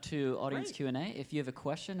open up to audience Great. Q&A. If you have a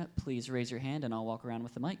question, please raise your hand and I'll walk around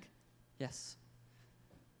with the mic. Yes.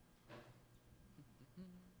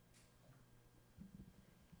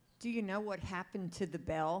 Do you know what happened to the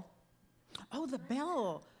bell? Oh, the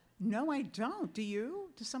bell. No, I don't. Do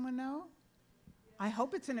you? Does someone know? I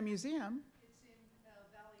hope it's in a museum. It's in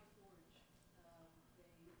Valley Forge.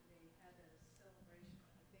 They had a celebration.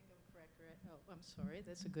 I think I'm correct, right? Oh, I'm sorry.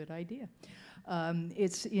 That's a good idea.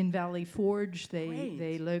 It's in Valley Forge. Great.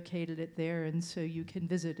 They located it there, and so you can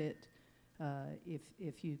visit it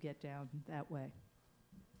if you get down that way.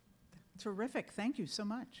 Terrific. Thank you so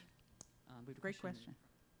much. We have a Great question.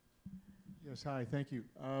 Yes, hi, thank you.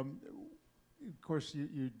 Of course,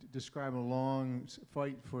 you describe a long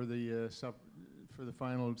fight for the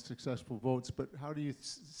final successful votes, but how do you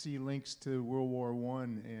see links to World War I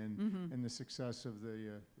and the success of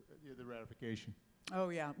the ratification? Oh,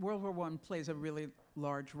 yeah. World War I plays a really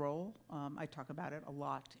large role. I talk about it a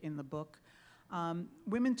lot in the book.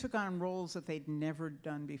 Women took on roles that they'd never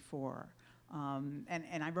done before.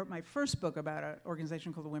 And I wrote my first book about an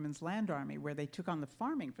organization called the Women's Land Army, where they took on the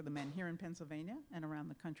farming for the men here in Pennsylvania and around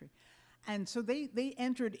the country. And so they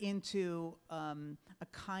entered into a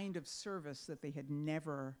kind of service that they had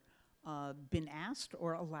never been asked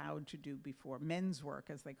or allowed to do before, men's work,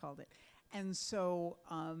 as they called it. And so,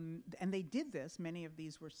 and they did this, many of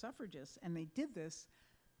these were suffragists, and they did this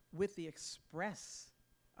with the express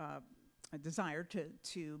a desire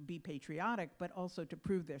to be patriotic, but also to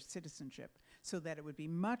prove their citizenship, so that it would be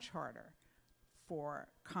much harder for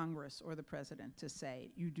Congress or the president to say,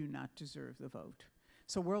 you do not deserve the vote.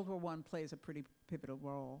 So World War I plays a pretty pivotal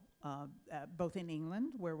role, both in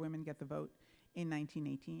England, where women get the vote in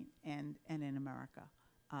 1918, and in America,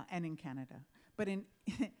 and in Canada. But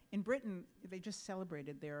in Britain, they just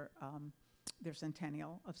celebrated their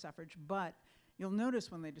centennial of suffrage, but you'll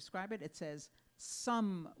notice when they describe it, it says,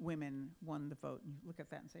 some women won the vote. And you look at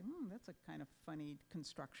that and say, that's a kind of funny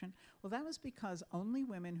construction. Well, that was because only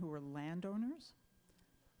women who were landowners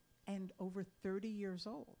and over 30 years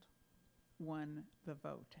old won the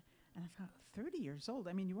vote. And I thought, 30 years old?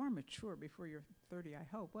 I mean, you are mature before you're 30, I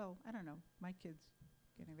hope. Well, I don't know. My kid's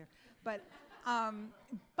getting there. But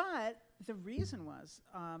the reason was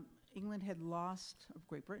England had lost,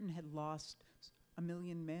 Great Britain had lost 1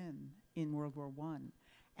 million men in World War I.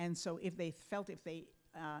 And so if they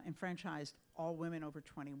enfranchised all women over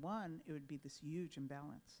 21, it would be this huge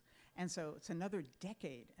imbalance. And so it's another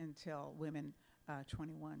decade until women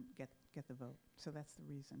 21 get the vote. So that's the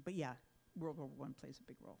reason. But yeah, World War I plays a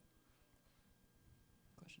big role.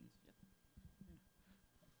 Questions? Yep.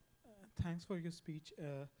 Thanks for your speech.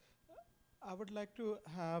 I would like to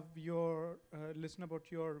have your listen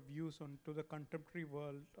about your views on to the contemporary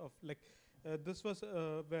world of this was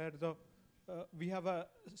where the we have a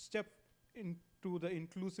step into the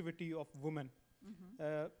inclusivity of women.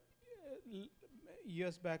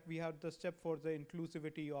 Years back, we had the step for the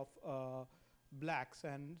inclusivity of blacks,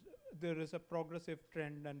 and there is a progressive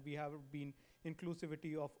trend, and we have been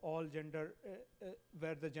inclusivity of all gender,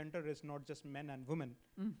 where the gender is not just men and women.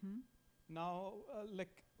 Now,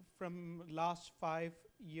 from last 5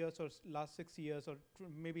 years or last 6 years, or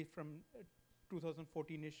maybe from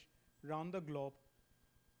 2014-ish, around the globe,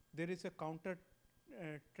 there is a counter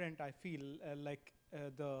trend. I feel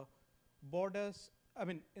the borders. I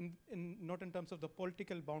mean, not in terms of the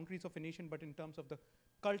political boundaries of a nation, but in terms of the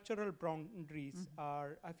cultural boundaries.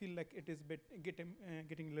 Are I feel like it is getting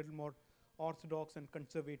a little more orthodox and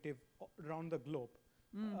conservative around the globe.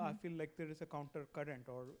 I feel like there is a counter current,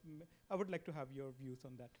 or I would like to have your views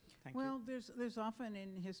on that. Thank you. Well, there's often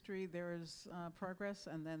in history there's progress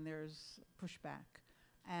and then there's pushback.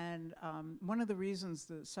 And one of the reasons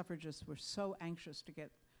the suffragists were so anxious to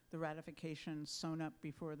get the ratification sewn up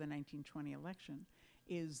before the 1920 election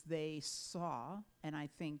is they saw, and I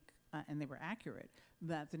think, and they were accurate,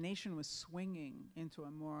 that the nation was swinging into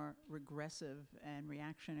a more regressive and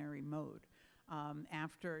reactionary mode.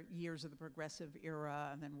 After years of the progressive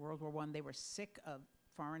era and then World War I, they were sick of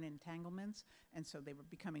foreign entanglements, and so they were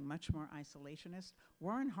becoming much more isolationist.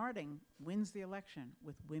 Warren Harding wins the election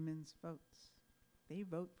with women's votes. They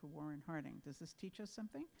vote for Warren Harding. Does this teach us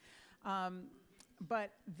something?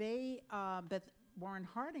 But Warren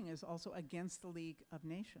Harding is also against the League of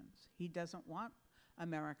Nations. He doesn't want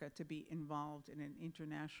America to be involved in an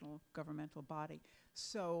international governmental body.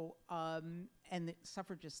 So, and the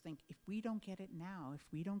suffragists think, if we don't get it now, if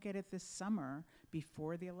we don't get it this summer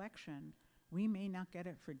before the election, we may not get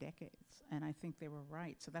it for decades. And I think they were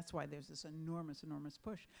right. So that's why there's this enormous, enormous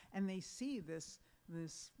push. And they see this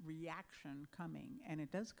reaction coming, and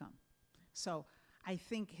it does come. So I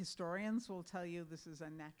think historians will tell you this is a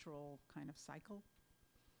natural kind of cycle,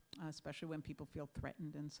 especially when people feel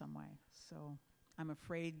threatened in some way. So I'm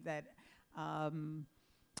afraid that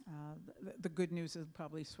the good news is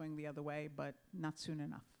probably swing the other way, but not soon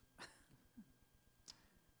enough.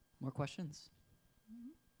 More questions?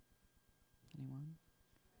 Anyone?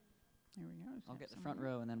 Here we go. I'll get the front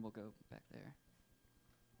row, and then we'll go back there.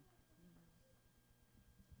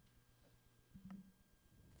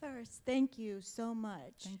 First, thank you so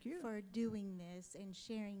much Thank you. for doing this and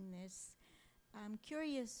sharing this. I'm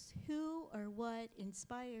curious who or what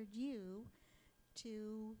inspired you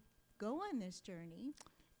to go on this journey,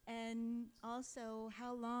 and also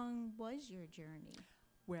how long was your journey?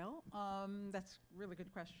 Well, that's a really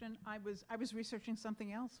good question. I was researching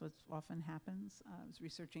something else, which often happens. I was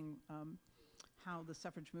researching how the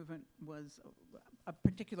suffrage movement was a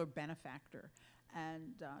particular benefactor,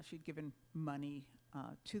 and she'd given money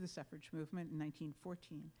to the suffrage movement in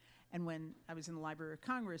 1914. And when I was in the Library of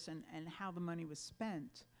Congress, and how the money was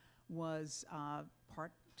spent was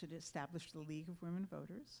part to establish the League of Women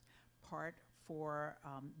Voters, part for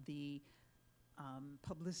the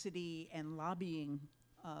publicity and lobbying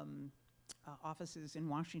offices in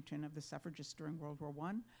Washington of the suffragists during World War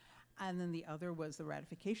I. And then the other was the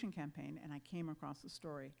ratification campaign. And I came across the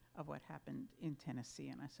story of what happened in Tennessee.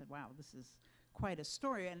 And I said, wow, this is quite a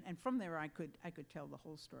story. And from there, I could tell the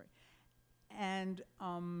whole story. And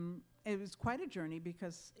it was quite a journey,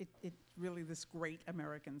 because it's really this great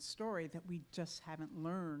American story that we just haven't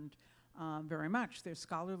learned very much. There's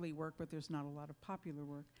scholarly work, but there's not a lot of popular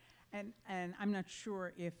work. And I'm not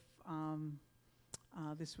sure if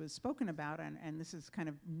this was spoken about, and this is kind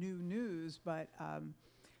of new news, but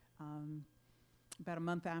about a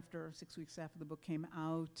month after, 6 weeks after the book came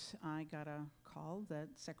out, I got a call that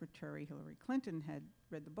Secretary Hillary Clinton had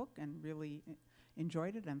read the book and really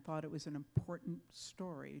enjoyed it and thought it was an important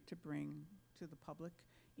story to bring to the public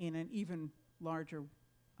in an even larger,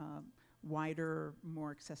 wider,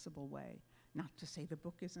 more accessible way. Not to say the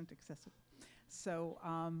book isn't accessible. So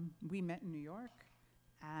we met in New York,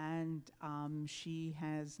 and she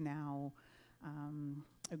has now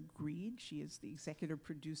agreed. She is the executive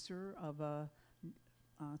producer of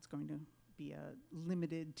it's going to be a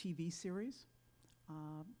limited TV series,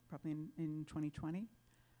 probably in 2020.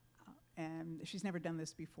 And She's never done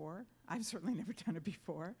this before. I've certainly never done it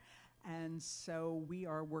before. And so we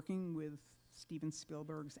are working with Steven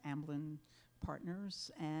Spielberg's Amblin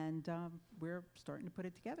partners, and we're starting to put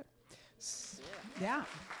it together. Yeah.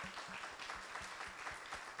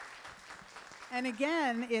 And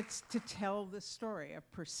again, it's to tell the story of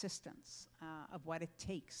persistence, of what it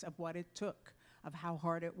takes, of what it took, of how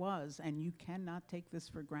hard it was, and you cannot take this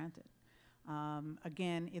for granted.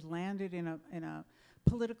 Again, it landed in a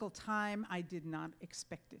political time I did not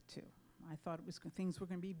expect it to. I thought things were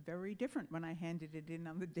going to be very different when I handed it in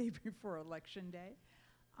on the day before Election Day.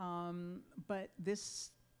 But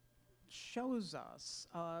this shows us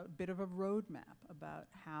a bit of a roadmap about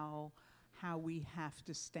how we have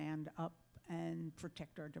to stand up and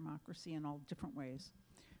protect our democracy in all different ways.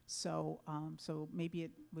 So maybe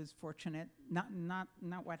it was fortunate, not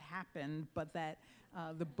what happened, but that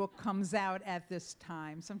the book comes out at this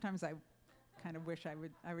time. Sometimes I kind of wish I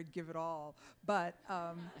would give it all, but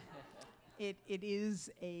it is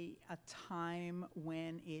a time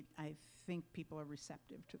when I think people are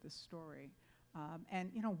receptive to this story.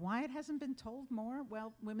 And why it hasn't been told more?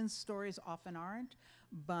 Well, women's stories often aren't,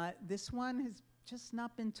 but this one has just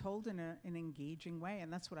not been told in an engaging way,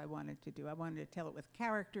 and that's what I wanted to do. I wanted to tell it with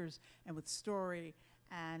characters and with story,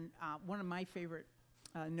 and one of my favorite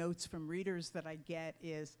notes from readers that I get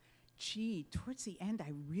is, gee, towards the end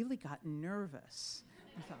I really got nervous.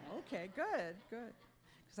 I thought, okay, good,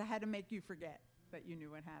 because I had to make you forget that you knew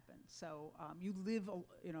what happened. So you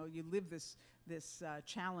live this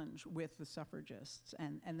challenge with the suffragists,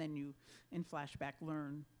 and then you, in flashback,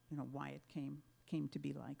 learn why it came to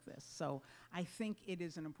be like this. So I think it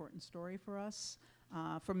is an important story for us,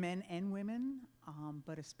 for men and women,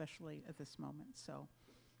 but especially at this moment. So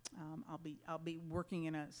I'll be working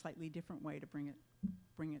in a slightly different way to bring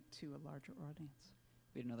it to a larger audience.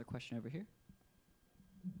 We had another question over here.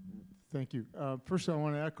 Thank you. First, I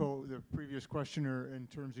want to echo the previous questioner in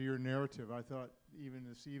terms of your narrative. I thought even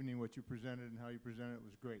this evening what you presented and how you presented it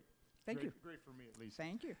was great. Thank you. Great for me, at least.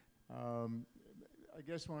 Thank you. I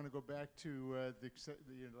guess I want to go back to the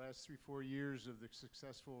last 3-4 years of the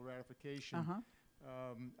successful ratification.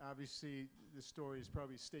 Obviously, the story is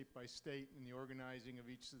probably state by state in the organizing of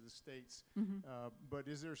each of the states. But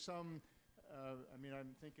is there some?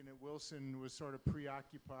 I'm thinking that Wilson was sort of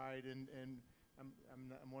preoccupied, and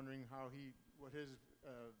I'm wondering what his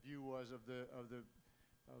view was of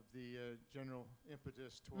the general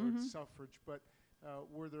impetus towards suffrage. But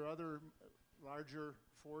were there other larger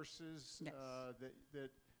forces Yes.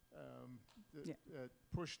 that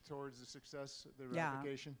pushed towards the success of the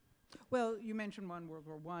ratification? Well, you mentioned World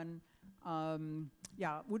War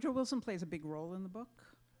I. Woodrow Wilson plays a big role in the book.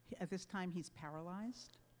 At this time, he's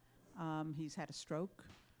paralyzed. He's had a stroke,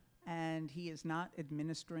 and he is not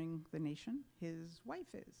administering the nation. His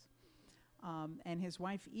wife is. And his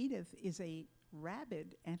wife, Edith, is a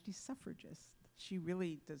rabid anti-suffragist. She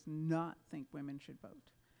really does not think women should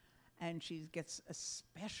vote. And she gets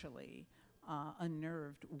especially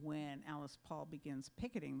unnerved when Alice Paul begins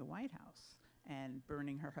picketing the White House and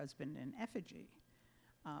burning her husband in effigy.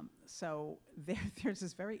 So there's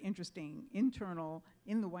this very interesting internal,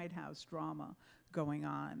 in the White House, drama going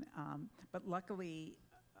on. But luckily,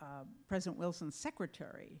 President Wilson's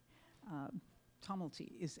secretary,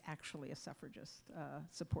 Tumulty, is actually a suffragist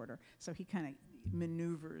supporter. So he kind of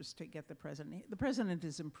maneuvers to get the president. The president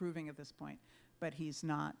is improving at this point, but he's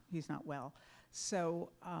not well.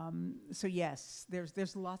 So yes,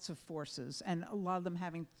 there's lots of forces, and a lot of them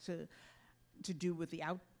having to do with the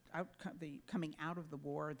coming out of the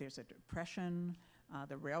war. There's a depression.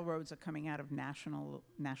 The railroads are coming out of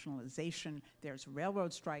nationalization. There's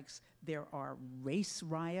railroad strikes. There are race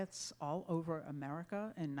riots all over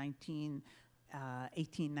America in 18,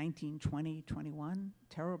 19, 20, 21.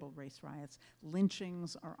 Terrible race riots.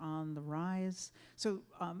 Lynchings are on the rise. So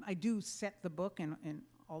I do set the book, and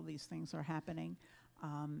all these things are happening,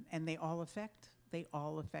 and they all affect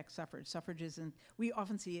suffrage. Suffrage isn't, we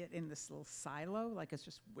often see it in this little silo, like it's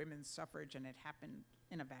just women's suffrage and it happened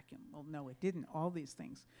in a vacuum. Well, no, it didn't. All these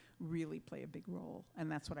things really play a big role,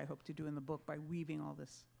 and that's what I hope to do in the book by weaving all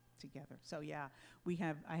this together. So yeah,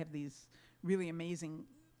 I have these really amazing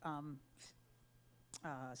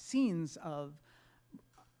scenes of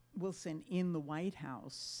Wilson in the White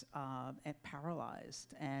House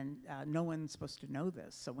paralyzed, and no one's supposed to know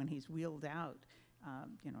this. So when he's wheeled out,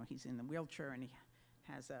 he's in the wheelchair and he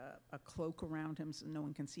has a cloak around him so no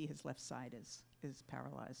one can see his left side is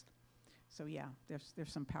paralyzed. So yeah, there's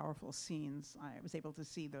some powerful scenes. I was able to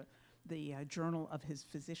see the journal of his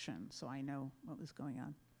physician, so I know what was going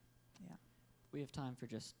on. Yeah. We have time for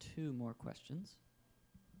just 2 more questions.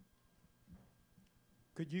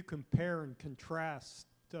 Could you compare and contrast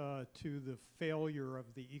to the failure of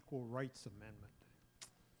the Equal Rights Amendment?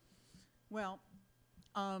 Well,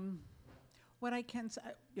 what I can say,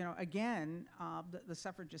 again, the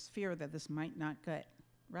suffragists' fear that this might not get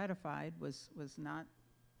ratified was not,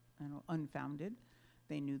 unfounded.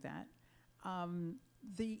 They knew that.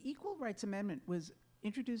 The Equal Rights Amendment was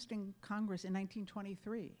introduced in Congress in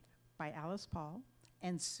 1923 by Alice Paul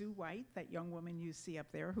and Sue White, that young woman you see up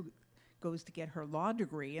there who goes to get her law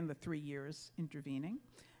degree in the 3 years intervening,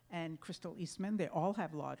 and Crystal Eastman. They all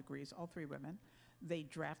have law degrees, all three women. They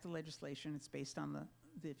draft the legislation. It's based on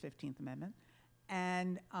the 15th Amendment.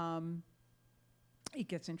 And it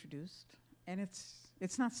gets introduced. And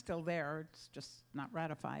it's not still there. It's just not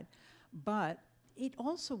ratified. But it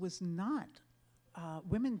also was not,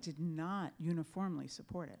 women did not uniformly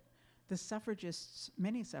support it. The suffragists,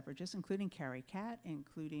 many suffragists, including Carrie Catt,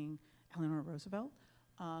 including Eleanor Roosevelt,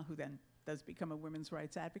 who then does become a women's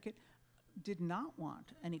rights advocate, did not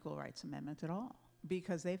want an Equal Rights Amendment at all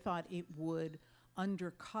because they thought it would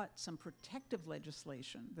undercut some protective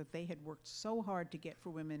legislation that they had worked so hard to get for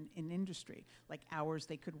women in industry, like hours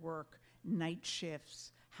they could work, night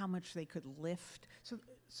shifts, how much they could lift.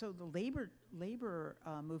 So the labor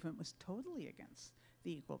movement was totally against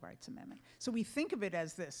the Equal Rights Amendment. So we think of it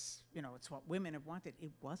as this, it's what women have wanted.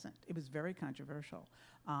 It wasn't. It was very controversial.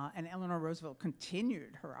 And Eleanor Roosevelt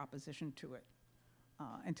continued her opposition to it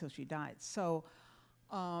until she died. So,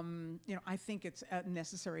 I think it's a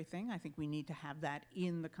necessary thing. I think we need to have that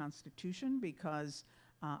in the Constitution because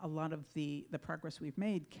a lot of the progress we've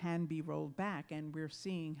made can be rolled back, and we're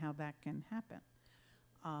seeing how that can happen.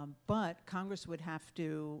 But Congress would have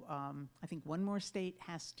to, I think one more state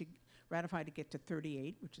has to ratify to get to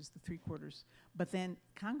 38, which is the 3/4. But then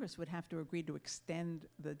Congress would have to agree to extend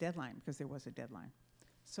the deadline because there was a deadline.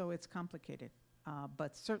 So it's complicated.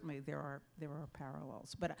 But certainly there are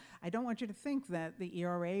parallels. But I don't want you to think that the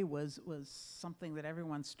ERA was something that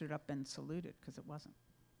everyone stood up and saluted, because it wasn't.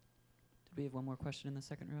 Did we have one more question in the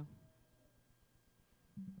second row?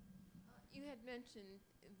 You had mentioned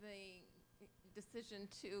the decision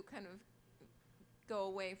to kind of go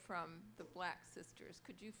away from the Black sisters.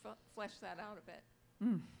 Could you flesh that out a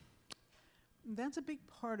bit? That's a big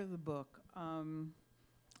part of the book.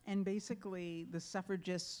 And basically, the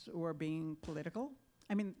suffragists were being political.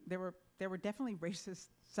 I mean, there were definitely racist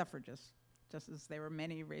suffragists, just as there were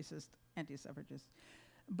many racist anti-suffragists.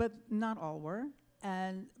 But not all were.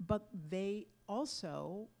 But they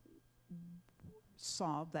also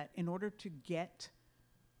saw that in order to get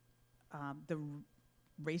the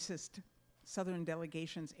racist Southern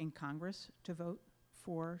delegations in Congress to vote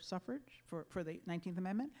for suffrage, for the 19th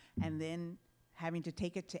Amendment, and then having to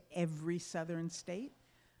take it to every Southern state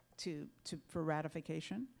for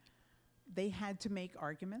ratification, they had to make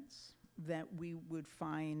arguments that we would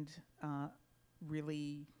find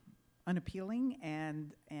really unappealing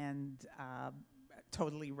and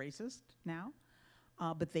totally racist now.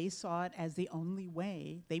 But they saw it as the only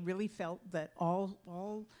way. They really felt that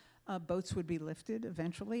all boats would be lifted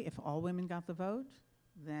eventually. If all women got the vote,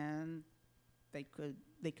 then they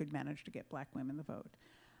could manage to get Black women the vote.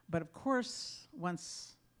 But of course,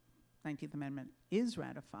 once 19th Amendment is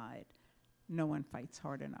ratified, no one fights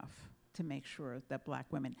hard enough to make sure that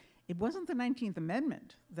Black women, it wasn't the 19th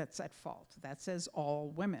Amendment that's at fault. That says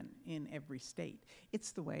all women in every state.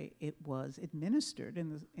 It's the way it was administered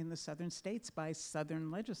in the Southern states by Southern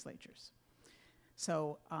legislatures.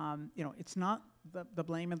 So, it's not the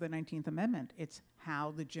blame of the 19th Amendment. It's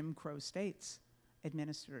how the Jim Crow states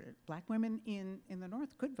administered it. Black women in the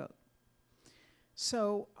North could vote.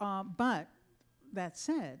 So, but that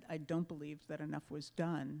said, I don't believe that enough was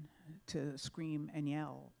done to scream and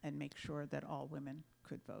yell and make sure that all women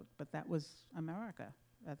could vote. But that was America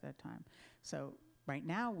at that time. So right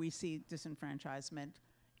now we see disenfranchisement,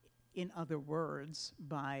 in other words,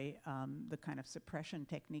 by the kind of suppression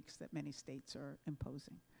techniques that many states are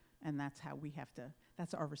imposing. And that's how we have to,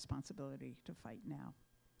 that's our responsibility to fight now.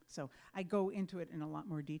 So I go into it in a lot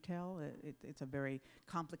more detail. It's a very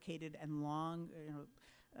complicated and long,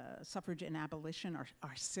 suffrage and abolition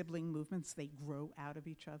are sibling movements. They grow out of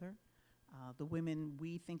each other. The women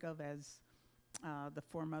we think of as the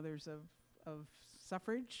foremothers of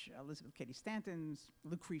suffrage, Elizabeth Cady Stanton,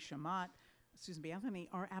 Lucretia Mott, Susan B. Anthony,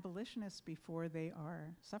 are abolitionists before they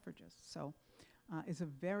are suffragists. So it's a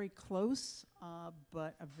very close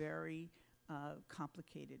but a very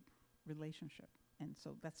complicated relationship. And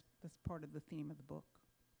so that's part of the theme of the book.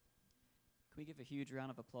 Can we give a huge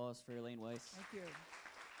round of applause for Elaine Weiss? Thank you.